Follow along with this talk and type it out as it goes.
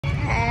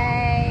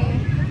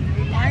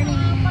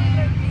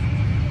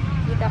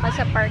Dito ka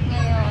sa park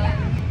ngayon.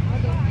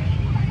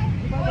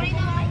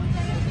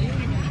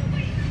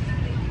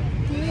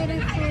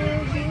 Beautiful,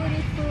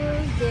 beautiful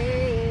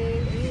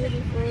day.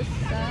 Beautiful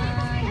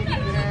sunlight.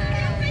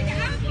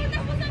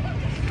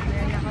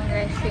 Meron akong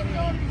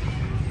resume.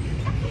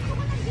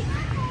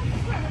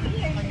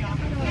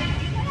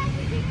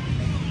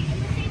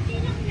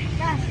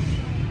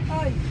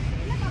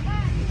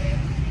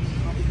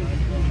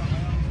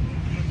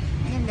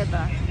 Ganda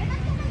ba?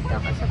 Dito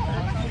ka sa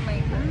park. Oh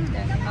my God.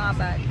 Mga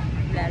bata.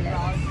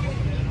 Lalabas.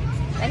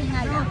 Ay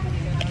nga lang.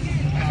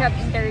 Job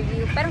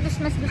interview. Parang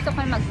mas gusto ko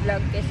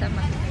mag-vlog kaysa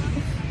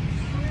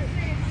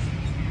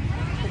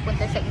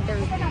pupunta sa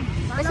interview.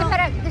 Kasi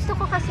parang gusto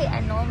ko kasi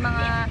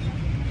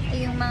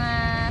yung mga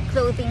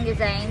clothing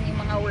design, yung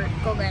mga work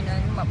ko,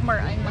 ganun.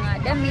 More on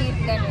mga damit,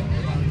 ganun.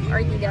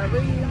 RDW,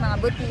 mga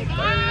boutique,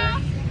 or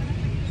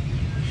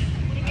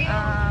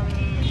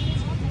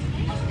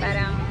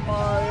parang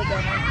mall,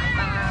 ganun.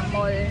 Mga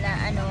mall na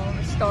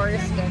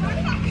stores,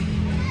 ganun.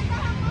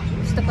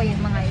 Gusto ko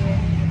yung mga yun.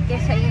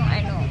 Kesa yung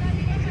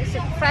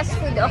fast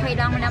food, okay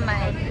lang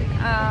naman.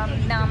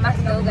 Na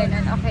McDo,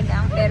 ganun, okay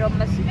lang. Pero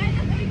mas,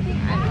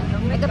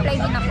 nag-apply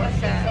din ako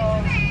sa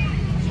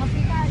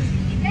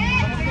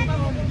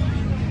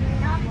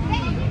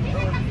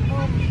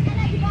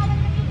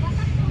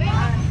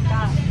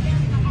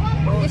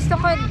gusto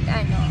ko,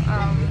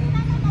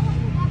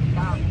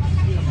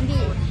 hindi,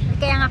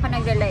 kaya nga ako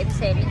nagla-live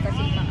selling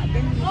kasi mga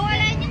damit.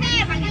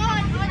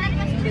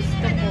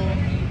 Gusto ko.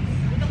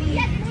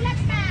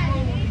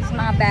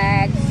 Mga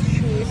bags,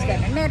 shoes,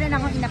 gano'n. Meron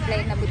akong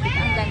in-apply na boutique.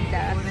 Ang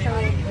ganda. So,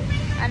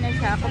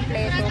 siya,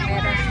 kompleto.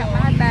 Meron siyang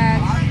mga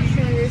bags,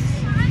 shoes,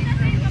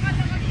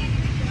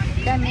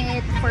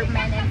 damit for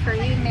men and for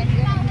women.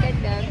 Gano'n,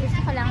 ganda. Gusto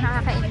ko lang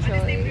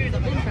nakaka-enjoy.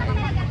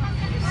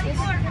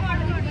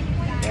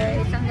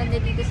 Guys, ang ganda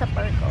dito sa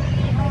park. Oh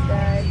my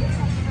God.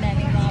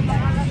 Daming mga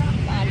bags,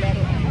 mga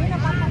laruan.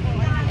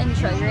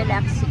 Enjoy,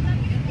 relaxing.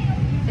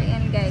 So,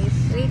 yan guys.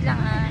 Wait lang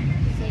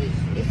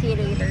See you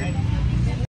later.